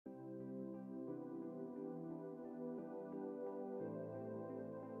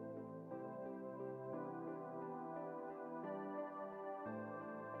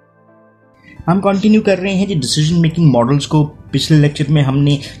हम कंटिन्यू कर रहे हैं जी डिसीजन मेकिंग मॉडल्स को। पिछले लेक्चर में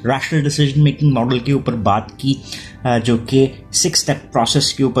हमने रैशनल डिसीजन मेकिंग मॉडल के ऊपर बात की जो कि 6 स्टेप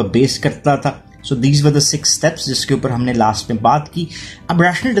प्रोसेस के ऊपर बेस करता था। So these were the 6 steps जिसके ऊपर हमने लास्ट में बात की। अब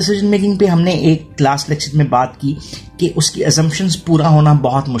रैशनल डिसीजन मेकिंग पे हमने एक लास्ट लेक्चर में बात की कि उसकी असम्पशंस पूरा होना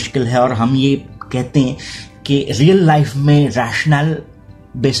बहुत मुश्किल है, और हम ये कहते हैं कि रियल लाइफ में रैशनल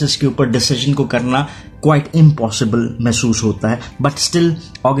बेसिस के ऊपर डिसीजन को करना क्वाइट इम्पॉसिबल महसूस होता है। But still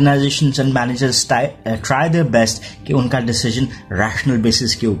organisations and managers try their best कि उनका डिसीजन रैशनल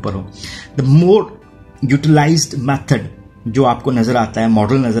बेसिस के ऊपर हो। द मोर यूटिलाइज्ड मेथड जो आपको नजर आता है,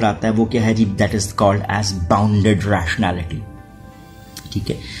 मॉडल नजर आता है, वो क्या है जी? That is called as bounded rationality. ठीक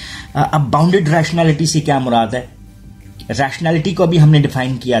है, अब बाउंडेड रैशनैलिटी से क्या मुराद है? रैशनैलिटी को अभी हमने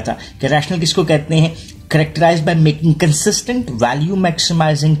डिफाइन किया था कि रैशनल किसको कहते हैं? Characterized by making consistent value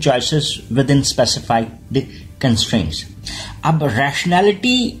maximizing choices within specified constraints. अब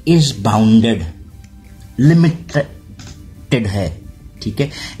rationality is bounded, limited है। ठीक है,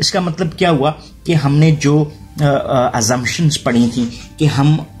 इसका मतलब क्या हुआ कि हमने जो assumptions पढ़ी थी कि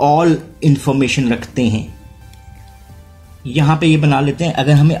हम all information रखते हैं, यहां पे ये बना लेते हैं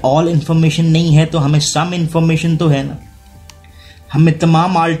अगर हमें all information नहीं है तो हमें some information तो है ना, हमें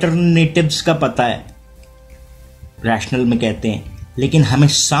तमाम alternatives का पता है रैशनल में कहते हैं, लेकिन हमें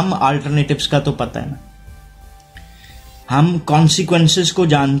सम अल्टरनेटिव्स का तो पता है ना। हम कॉन्सिक्वेंसेस को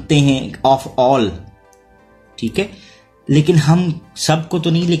जानते हैं ऑफ ऑल, ठीक है, लेकिन हम सबको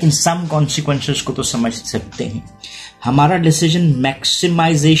तो नहीं, लेकिन सम कॉन्सिक्वेंसेस को तो समझ सकते हैं। हमारा डिसीजन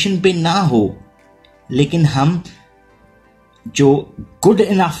मैक्सिमाइजेशन पे ना हो, लेकिन हम जो गुड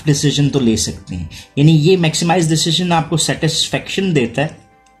इनफ डिसीजन तो ले सकते हैं। यानी ये मैक्सिमाइज डिसीजन आपको सेटिस्फेक्शन देता है,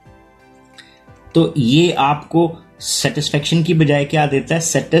 तो ये आपको सेटिस्फेक्शन की बजाय क्या देता है?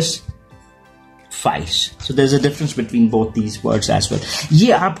 Satisfies. So there is a difference between both these words as well.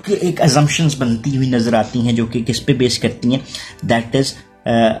 ये आपके एक अजम्पशंस बनती हुई नजर आती हैं जो कि किस पे बेस करती हैं? That is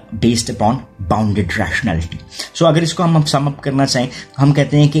based upon bounded rationality. सो अगर इसको हम सम अप करना चाहें तो हम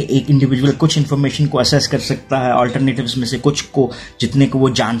कहते हैं कि एक इंडिविजुअल कुछ इंफॉर्मेशन को असेस कर सकता है, ऑल्टरनेटिव्स में से कुछ को, जितने को वो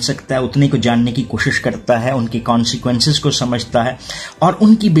जान सकता है उतने को जानने की कोशिश करता है, उनके कॉन्सिक्वेंसेस को समझता है और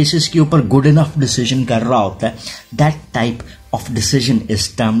उनकी बेसिस के ऊपर गुड इनफ डिसीजन कर रहा होता है। That type of decision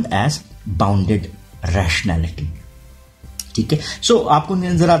is termed as bounded rationality. ठीक है, सो आपको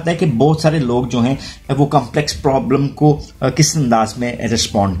नजर आता है कि बहुत सारे लोग जो हैं वो कॉम्प्लेक्स प्रॉब्लम को किस अंदाज में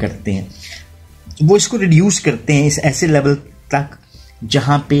रिस्पॉन्ड करते हैं, वो इसको रिड्यूस करते हैं इस ऐसे लेवल तक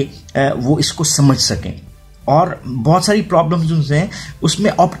जहां पे वो इसको समझ सकें। और बहुत सारी प्रॉब्लम्स जो हैं उसमें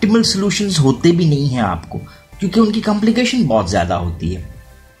ऑप्टिमल सॉल्यूशंस होते भी नहीं हैं आपको, क्योंकि उनकी कॉम्प्लिकेशन बहुत ज्यादा होती है।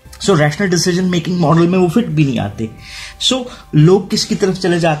 सो रैशनल डिसीजन मेकिंग मॉडल में वो फिट भी नहीं आते। सो लोग किसकी तरफ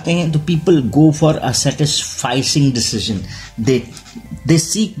चले जाते हैं? The people go for a satisfying decision. They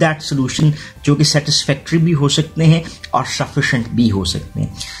seek that solution जो कि सेटिस्फैक्टरी भी हो सकते हैं और सफिशिएंट भी हो सकते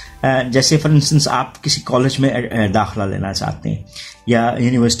हैं। जैसे फॉर इंस्टेंस आप किसी कॉलेज में दाखिला लेना चाहते हैं या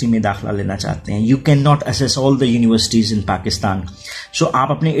यूनिवर्सिटी में दाखिला लेना चाहते हैं। You can not assess all the universities in Pakistan. सो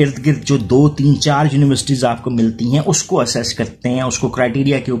आप अपने इर्द गिर्द जो 2, 3, 4 यूनिवर्सिटीज आपको मिलती हैं उसको असेस करते हैं, उसको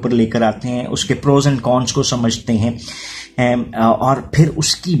क्राइटेरिया के ऊपर लेकर आते हैं, उसके प्रोज एंड कॉन्स को समझते हैं, और फिर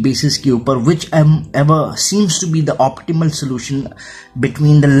उसकी बेसिस के ऊपर which ever seems to be the optimal solution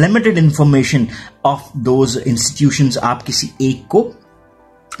between the limited information of those institutions, आप किसी एक को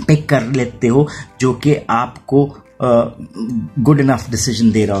पिक कर लेते हो जो कि आपको गुड इनफ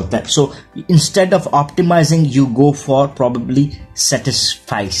डिसीजन दे रहा होता है। So instead of optimising you go for probably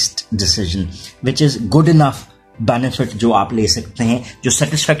satisfied decision which is good enough benefit जो आप ले सकते हैं, जो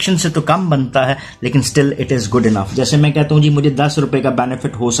सेटिस्फेक्शन से तो कम बनता है लेकिन still it is good enough. जैसे मैं कहता हूं जी मुझे 10 रुपए का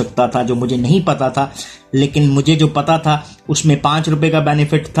बेनिफिट हो सकता था जो मुझे नहीं पता था, लेकिन मुझे जो पता था उसमें 5 रुपए का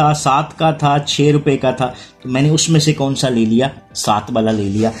बेनिफिट था, 7 का था, 6 रुपए का था, तो मैंने उसमें से कौन सा ले लिया? 7 वाला ले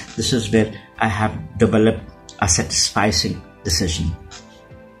लिया। This is where I have developed a satisfying decision.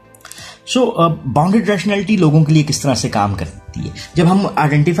 So bounded rationality लोगों के लिए किस तरह से काम करती है? जब हम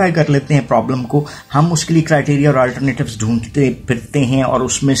आइडेंटिफाई कर लेते हैं प्रॉब्लम को, हम उसके लिए क्राइटेरिया और अल्टरनेटिव्स ढूंढते फिरते हैं और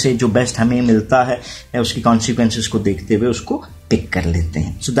उसमें से जो बेस्ट हमें मिलता है उसकी कॉन्सिक्वेंसेस को देखते हुए उसको पिक कर लेते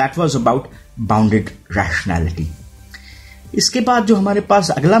हैं। So that was about bounded rationality. इसके बाद जो हमारे पास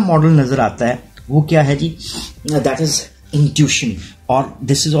अगला मॉडल नजर आता है वो क्या है जी? दैट इज इंट्यूशन, और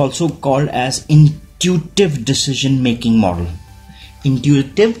this is also called as intuitive decision making model.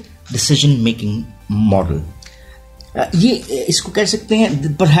 Intuitive decision making model, ये इसको कह सकते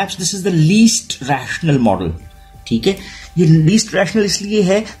हैं perhaps this is the least rational model. ठीक है, ये लीस्ट रैशनल इसलिए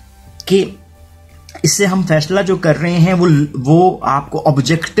है कि इससे हम फैसला जो कर रहे हैं वो आपको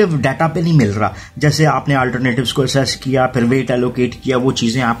ऑब्जेक्टिव डाटा पे नहीं मिल रहा। जैसे आपने अल्टरनेटिव्स को असेस किया, फिर वेट एलोकेट किया, वो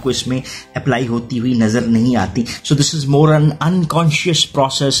चीजें आपको इसमें अप्लाई होती हुई नजर नहीं आती। So this is more N unconscious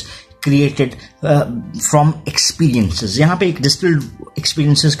process created from experiences. यहाँ पे एक डिस्टिल्ड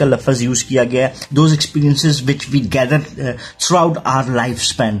एक्सपीरियंसेस का लफ्ज यूज किया गया है, those experiences which we gather through out our life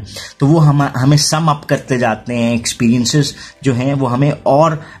span. तो वो हमें सम अप करते जाते हैं, एक्सपीरियंसेस जो हैं वो हमें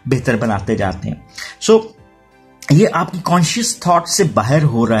और बेहतर बनाते जाते हैं। सो ये आपकी कॉन्शियस थॉट से बाहर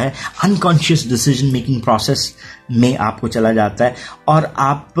हो रहा है, अनकॉन्शियस डिसीजन मेकिंग प्रोसेस में आपको चला जाता है, और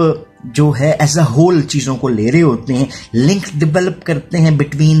आप जो है एज अ होल चीजों को ले रहे होते हैं, लिंक डेवलप करते हैं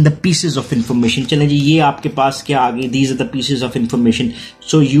between the pieces of information. चले जी, ये आपके पास क्या आ गई, these are the pieces of information,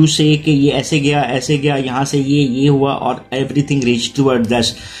 so you से कि ये ऐसे गया, यहां से ये हुआ, और everything reach toward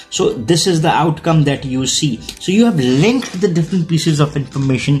this, so this is the outcome that you see. So you have linked the different pieces of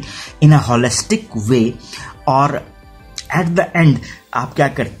information in a holistic way, और एट द एंड आप क्या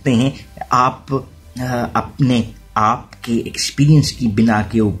करते हैं, आप अपने आप के एक्सपीरियंस की बिना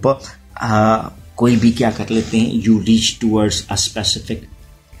के ऊपर कोई भी क्या कर लेते हैं, you reach towards a specific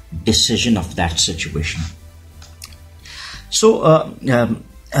decision of that situation. सो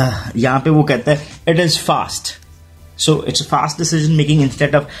यहां पे वो कहता है it is fast, so it's fast decision making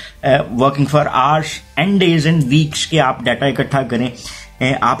instead of working for hours and days and weeks के आप डाटा इकट्ठा करें।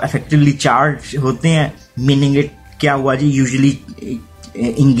 आप इफेक्टिवली चार्ज होते हैं, मीनिंग इट क्या हुआ जी, usually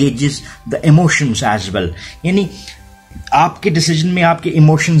engages the emotions as well, यानी आपके डिसीजन में आपके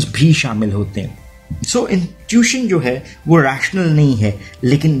इमोशंस भी शामिल होते हैं। सो इंट्यूशन जो है वो रैशनल नहीं है,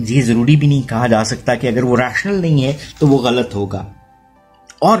 लेकिन ये जरूरी भी नहीं कहा जा सकता कि अगर वो रैशनल नहीं है तो वो गलत होगा,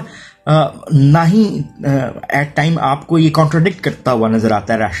 और ना ही एट टाइम आपको ये कॉन्ट्राडिक्ट करता हुआ नजर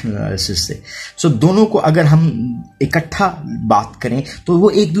आता है रैशनल एनालिसिस से। सो दोनों को अगर हम इकट्ठा बात करें तो वो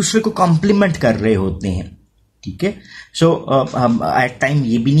एक दूसरे को कॉम्प्लीमेंट कर रहे होते हैं, ठीक है। सो एट टाइम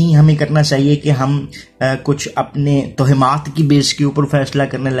ये भी नहीं हमें करना चाहिए कि हम कुछ अपने तोहमात की बेस के ऊपर फैसला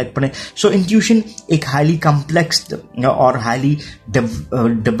करने लग पड़े। सो इंट्यूशन एक हाईली कॉम्प्लेक्स और हाईली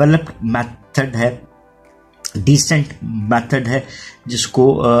डेवलप्ड मेथड है, डिसेंट मेथड है,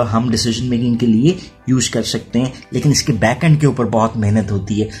 जिसको हम डिसीजन मेकिंग के लिए यूज कर सकते हैं, लेकिन इसके बैक एंड के ऊपर बहुत मेहनत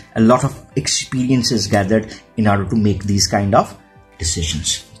होती है। A lot of experience is gathered in order to make these kind of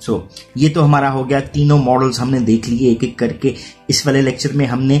decisions. सो ये तो हमारा हो गया, तीनों मॉडल्स हमने देख लिए एक एक करके। इस वाले लेक्चर में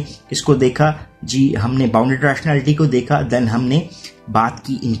हमने इसको देखा जी, हमने बाउंडेड रैशनैलिटी को देखा, देन हमने बात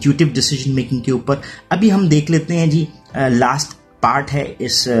की इंट्यूटिव डिसीजन मेकिंग के ऊपर। अभी हम देख लेते हैं जी, लास्ट पार्ट है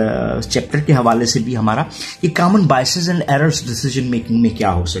इस चैप्टर के हवाले से भी हमारा, कि common biases and errors decision making में क्या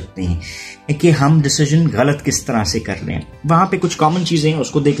हो सकते हैं, कि हम डिसीजन गलत किस तरह से कर रहे हैं। वहां पे कुछ कॉमन चीजें हैं,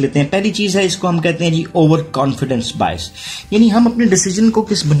 उसको देख लेते हैं। पहली चीज है, इसको हम कहते हैं जी ओवर कॉन्फिडेंस बायस, यानी हम अपने डिसीजन को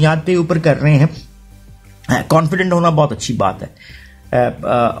किस बुनियाद पे ऊपर कर रहे हैं। कॉन्फिडेंट होना बहुत अच्छी बात है,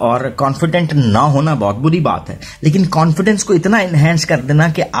 और कॉन्फिडेंट ना होना बहुत बुरी बात है, लेकिन कॉन्फिडेंस को इतना एनहेंस कर देना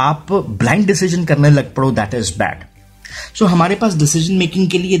कि आप ब्लाइंड डिसीजन करने लग पड़ो, दैट इज बैड। सो हमारे पास डिसीजन मेकिंग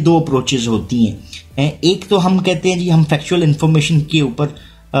के लिए दो अप्रोचेज होती हैं। एक तो हम कहते हैं जी, हम फैक्चुअल इंफॉर्मेशन के ऊपर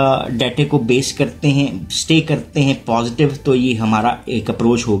डाटे को बेस करते हैं, स्टे करते हैं पॉजिटिव, तो ये हमारा एक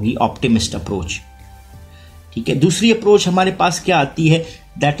अप्रोच होगी, ऑप्टिमिस्ट अप्रोच, ठीक है। दूसरी अप्रोच हमारे पास क्या आती है,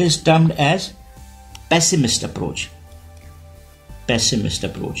 that is termed as pessimist approach. Pessimist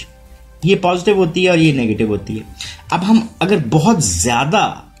approach ये पॉजिटिव होती है और ये नेगेटिव होती है। अब हम अगर बहुत ज्यादा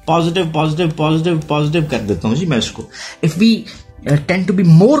पॉजिटिव कर देता हूं जी मैं इसको, if we tend to be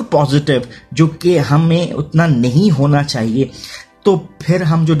more positive, जो कि हमें उतना नहीं होना चाहिए, तो फिर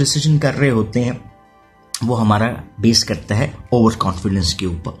हम जो डिसीजन कर रहे होते हैं वो हमारा बेस करता है ओवर कॉन्फिडेंस के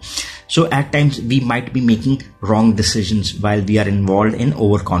ऊपर। सो eight times we might be making wrong decisions while we are involve in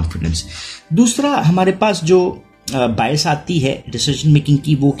over confidence. दूसरा हमारे पास जो बायस आती है डिसीजन मेकिंग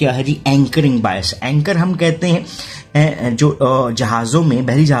की, वो क्या है जी, एंकरिंग बायस। एंकर हम कहते हैं जो जहाज़ों में,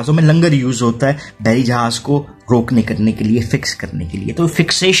 बहरी जहाज़ों में लंगर यूज होता है बहरी जहाज को रोकने करने के लिए, फिक्स करने के लिए। तो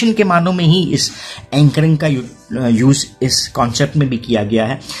फिक्सेशन के मानों में ही इस एंकरिंग का यूज इस कॉन्सेप्ट में भी किया गया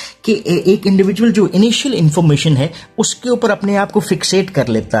है, कि एक इंडिविजुअल जो इनिशियल इंफॉर्मेशन है उसके ऊपर अपने आप को फिक्सेट कर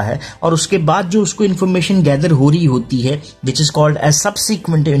लेता है, और उसके बाद जो उसको इंफॉर्मेशन गैदर हो रही होती है, which is called as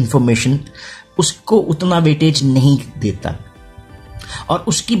subsequent information, उसको उतना वेटेज नहीं देता, और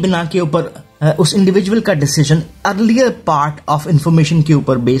उसकी बिना के ऊपर उस इंडिविजुअल का decision earlier part of information के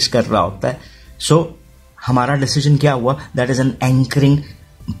ऊपर बेस कर रहा होता है। सो हमारा डिसीजन क्या हुआ, दैट इज एन एंकरिंग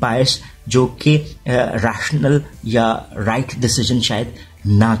बायस, जो कि रैशनल या राइट डिसीजन शायद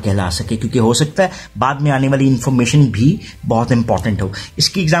ना कहला सके, क्योंकि हो सकता है बाद में आने वाली इंफॉर्मेशन भी बहुत इंपॉर्टेंट हो।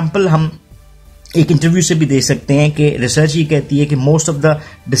 इसकी एग्जांपल हम एक इंटरव्यू से भी दे सकते हैं कि रिसर्च ये कहती है कि most of the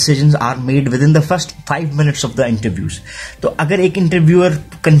decisions are made with in the first 5 minutes of the interviews. तो अगर एक इंटरव्यूअर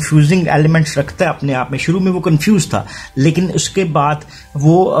कंफ्यूजिंग एलिमेंट्स रखता है अपने आप में, शुरू में वो कंफ्यूज था लेकिन उसके बाद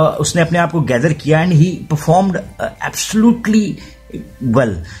वो उसने अपने आप को गैदर किया and he performed absolutely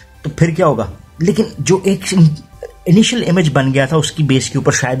well, तो फिर क्या होगा? लेकिन जो एक इनिशियल इमेज बन गया था उसकी बेस के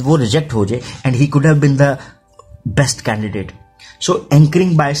ऊपर शायद वो रिजेक्ट हो जाए and he could have been the best candidate. So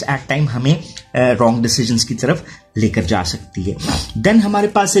anchoring bias at time हमें रॉन्ग डिसीजंस की तरफ लेकर जा सकती है। देन हमारे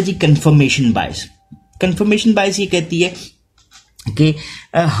पास है जी कंफर्मेशन बायस। कंफर्मेशन बायस ये कहती है कि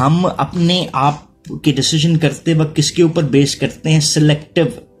हम अपने आप के डिसीजन करते वक्त किसके ऊपर बेस करते हैं?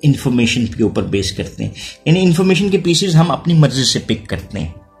 सिलेक्टिव इंफॉर्मेशन के ऊपर बेस करते हैं, यानी इंफॉर्मेशन के पीसेस हम अपनी मर्जी से पिक करते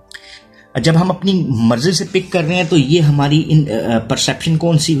हैं। जब हम अपनी मर्जी से पिक कर रहे हैं तो ये हमारी परसेप्शन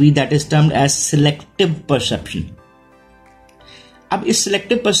कौन सी हुई? That is termed as selective perception. अब इस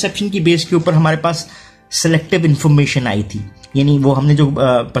सिलेक्टिव परसेप्शन की बेस के ऊपर हमारे पास सिलेक्टिव इंफॉर्मेशन आई थी, यानी वो हमने जो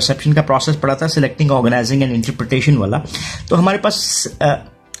परसेप्शन का प्रोसेस पढ़ा था सिलेक्टिंग, ऑर्गेनाइजिंग एंड इंटरप्रिटेशन वाला, तो हमारे पास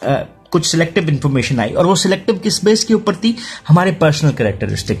कुछ सिलेक्टिव इंफॉर्मेशन आई और वो सिलेक्टिव किस बेस के ऊपर थी? हमारे पर्सनल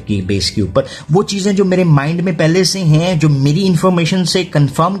कैरेक्टरिस्टिक की बेस के ऊपर। वो चीजें जो मेरे माइंड में पहले से हैं, जो मेरी इंफॉर्मेशन से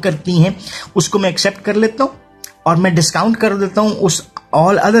कंफर्म करती हैं, उसको मैं एक्सेप्ट कर लेता हूं और मैं डिस्काउंट कर देता हूं उस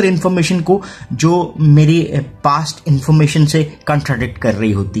ऑल अदर इंफॉर्मेशन को जो मेरी पास्ट इंफॉर्मेशन से कंट्राडिक्ट कर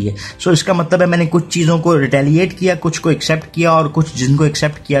रही होती है। सो इसका मतलब है मैंने कुछ चीजों को रिटेलिएट किया, कुछ को एक्सेप्ट किया और कुछ जिनको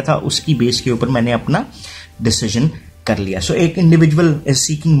एक्सेप्ट किया था उसकी बेस के ऊपर मैंने अपना डिसीजन कर लिया। सो एक individual is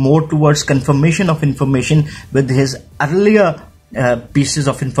seeking more towards confirmation of information with his earlier pieces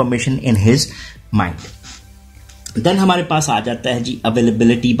of information in his mind. Then हमारे पास आ जाता है जी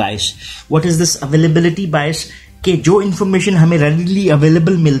availability bias. What is this availability बायस? कि जो इंफॉर्मेशन हमें रेडिली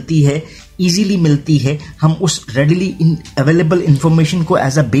अवेलेबल मिलती है, इजीली मिलती है, हम उस रेडिली अवेलेबल इंफॉर्मेशन को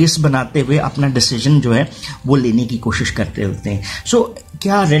एज अ बेस बनाते हुए अपना डिसीजन जो है वो लेने की कोशिश करते होते हैं। सो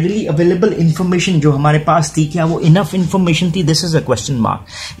क्या रेडिली अवेलेबल इंफॉर्मेशन जो हमारे पास थी, क्या वो इनफ इंफॉर्मेशन थी? This is a question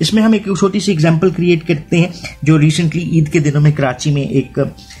mark. इसमें हम एक छोटी सी एग्जांपल क्रिएट करते हैं। जो रिसेंटली ईद के दिनों में कराची में एक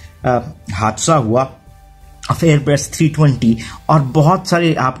हादसा हुआ एयरबस 320 और बहुत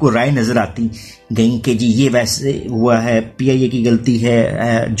सारे आपको राय नजर आती गई कि जी ये वैसे हुआ है, पीआईए की गलती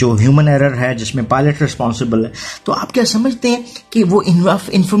है, जो ह्यूमन एरर है जिसमें पायलट रिस्पॉन्सिबल है। तो आप क्या समझते हैं कि वो इनफ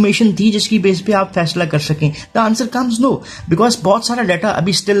इंफॉर्मेशन थी जिसकी बेस पे आप फैसला कर सकें? The answer comes no, because बहुत सारा डाटा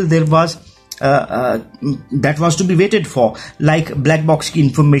अभी still there was that was to be waited for, like black box की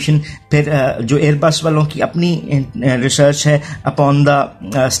इंफॉर्मेशन, फिर जो एयरबस वालों की अपनी रिसर्च है upon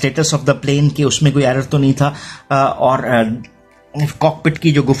the status of the plane के उसमें कोई एरर तो नहीं था, और कॉकपिट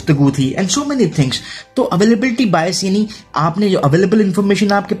की जो गुफ्तगू थी एंड सो मेनी थिंग्स। तो अवेलेबिलिटी बायस यानी आपने जो अवेलेबल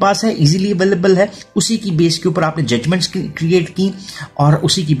इंफॉर्मेशन आपके पास है, इजीली अवेलेबल है, उसी की बेस के ऊपर आपने जजमेंट्स क्रिएट की और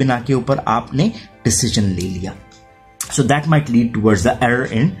उसी की बिना के ऊपर आपने डिसीजन ले लिया। So that might lead towards the error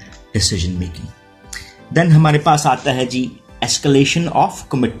in decision making. Then हमारे पास आता है जी escalation of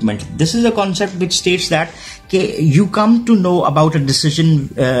commitment. This is a concept which states that कि you come to know about a decision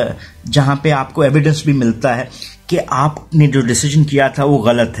जहां पे आपको एविडेंस भी मिलता है कि आपने जो डिसीजन किया था वो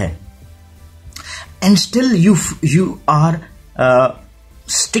गलत है, and still you are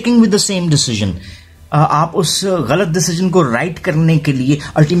sticking with the same decision. आप उस गलत डिसीजन को राइट करने के लिए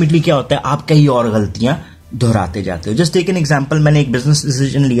अल्टीमेटली क्या होता है, आप कई और गलतियां दोहराते जाते हो। जस्ट टेक एन एग्जांपल, मैंने एक बिजनेस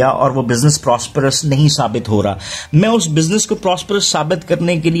डिसीजन लिया और वो बिजनेस प्रॉस्परस नहीं साबित हो रहा। मैं उस बिजनेस को प्रॉस्परस साबित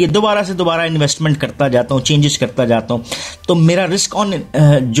करने के लिए दोबारा से दोबारा इन्वेस्टमेंट करता जाता हूँ, चेंजेस करता जाता हूँ, तो मेरा रिस्क ऑन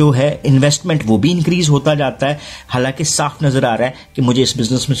जो है इन्वेस्टमेंट वो भी इंक्रीज होता जाता है। हालांकि साफ नजर आ रहा है कि मुझे इस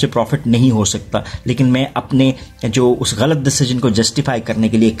बिजनेस में से प्रॉफिट नहीं हो सकता, लेकिन मैं अपने जो उस गलत डिसीजन को जस्टिफाई करने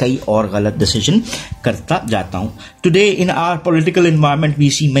के लिए कई और गलत डिसीजन करता जाता हूँ। Today in our political environment we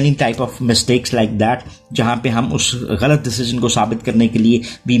see many type of mistakes like that, जहां पे हम उस गलत डिसीजन को साबित करने के लिए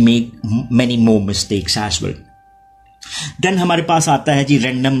we make many more mistakes as well. Then हमारे पास आता है जी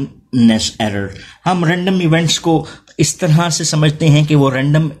रैंडमनेस एरर। हम रैंडम इवेंट्स को इस तरह से समझते हैं कि वो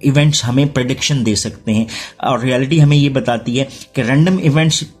रैंडम इवेंट्स हमें प्रेडिक्शन दे सकते हैं, और रियलिटी हमें ये बताती है कि रैंडम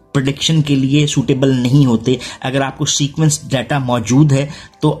इवेंट्स प्रेडिक्शन के लिए सूटेबल नहीं होते। अगर आपको सीक्वेंस डाटा मौजूद है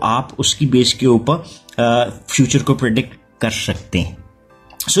तो आप उसकी बेस के ऊपर फ्यूचर को प्रेडिक्ट कर सकते हैं।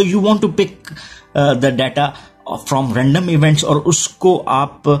 So you want to pick the data from random events और उसको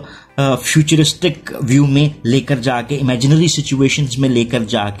आप फ्यूचरिस्टिक व्यू में लेकर जाके, इमेजिनरी सिचुएशंस में लेकर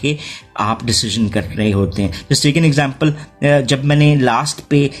जाके आप डिसीजन कर रहे होते हैं। जस्ट टेक एन एग्जांपल, जब मैंने लास्ट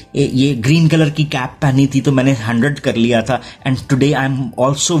पे ये ग्रीन कलर की कैप पहनी थी तो मैंने 100 कर लिया था, and today I am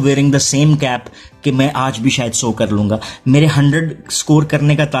also wearing the same cap कि मैं आज भी शायद 100 कर लूंगा। मेरे 100 स्कोर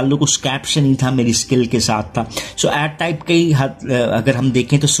करने का ताल्लुक उस कैप से नहीं था, मेरी स्किल के साथ था। सो एट टाइप के ही अगर हम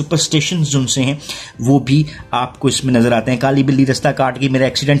देखें तो सुपरस्टिशंस जो से हैं वो भी आपको इसमें नजर आते हैं। काली बिल्ली रास्ता काट गई, मेरा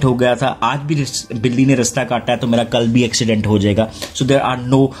एक्सीडेंट हो गया था, आज भी बिल्ली ने रास्ता काटा है तो मेरा कल भी एक्सीडेंट हो जाएगा। So there are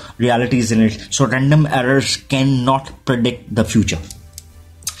no realities in it, so random errors can not predict the future.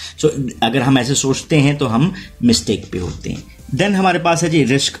 सो अगर हम ऐसे सोचते हैं तो हम मिस्टेक पे होते हैं। देन हमारे पास है जी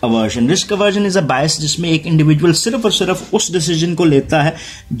risk aversion. Risk aversion is a बायस जिसमें एक इंडिविजुअल सिर्फ और सिर्फ उस डिसीजन को लेता है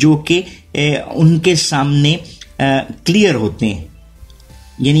जो कि उनके सामने क्लियर होते हैं,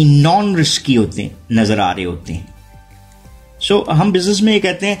 यानी नॉन रिस्की होते हैं, नजर आ रहे होते हैं। सो हम बिजनेस में ये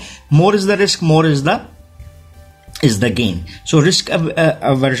कहते हैं more is the risk more is the gain. So risk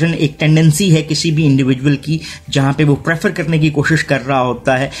aversion एक टेंडेंसी है किसी भी इंडिविजुअल की जहां पे वो प्रेफर करने की कोशिश कर रहा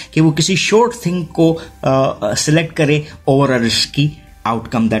होता है कि वो किसी शॉर्ट थिंग को सिलेक्ट करे over a risky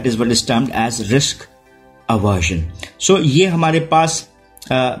outcome. That is what is termed as risk aversion. सो ये हमारे पास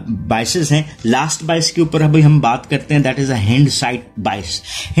बायसेस हैं। लास्ट बायस के ऊपर अभी हम बात करते हैं, दैट इज अ हिंडसाइट बायस।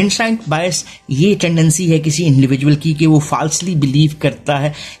 हिंडसाइट बायस ये टेंडेंसी है किसी इंडिविजुअल की कि वो फाल्सली बिलीव करता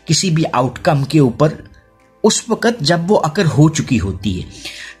है किसी भी आउटकम के ऊपर उस वक्त जब वो अकर हो चुकी होती है।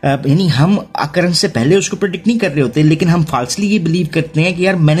 यानी हम अकरन से पहले उसको प्रेडिक्ट नहीं कर रहे होते, लेकिन हम फाल्सली ये बिलीव करते हैं कि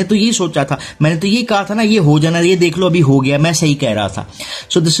यार मैंने तो ये सोचा था, मैंने तो ये कहा था ना, ये हो जाना, ये देख लो अभी हो गया, मैं सही कह रहा था।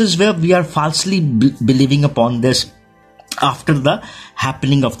 So this is where we are फाल्सली believing upon this after the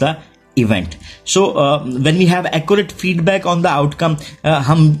happening of the event. So when we have accurate feedback on the outcome,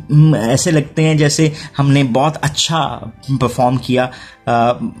 हम ऐसे लगते हैं जैसे हमने बहुत अच्छा परफॉर्म किया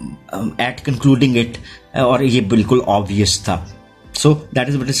at concluding it, और ये बिल्कुल obvious था। So that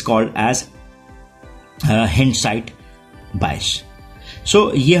is what is called as hindsight bias. So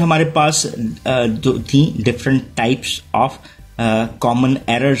ये हमारे पास दो थी different types of common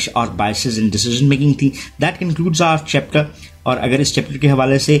errors और बायसेस इन डिसीजन मेकिंग थी। That concludes our chapter. और अगर इस चैप्टर के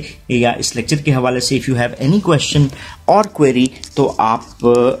हवाले से या इस लेक्चर के हवाले से if you have any question और क्वेरी तो आप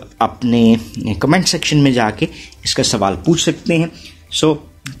अपने कमेंट सेक्शन में जाके इसका सवाल पूछ सकते हैं। So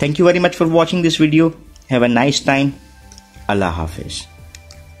thank you very much for watching this video. Have a nice time. अल्लाह हाफिज़।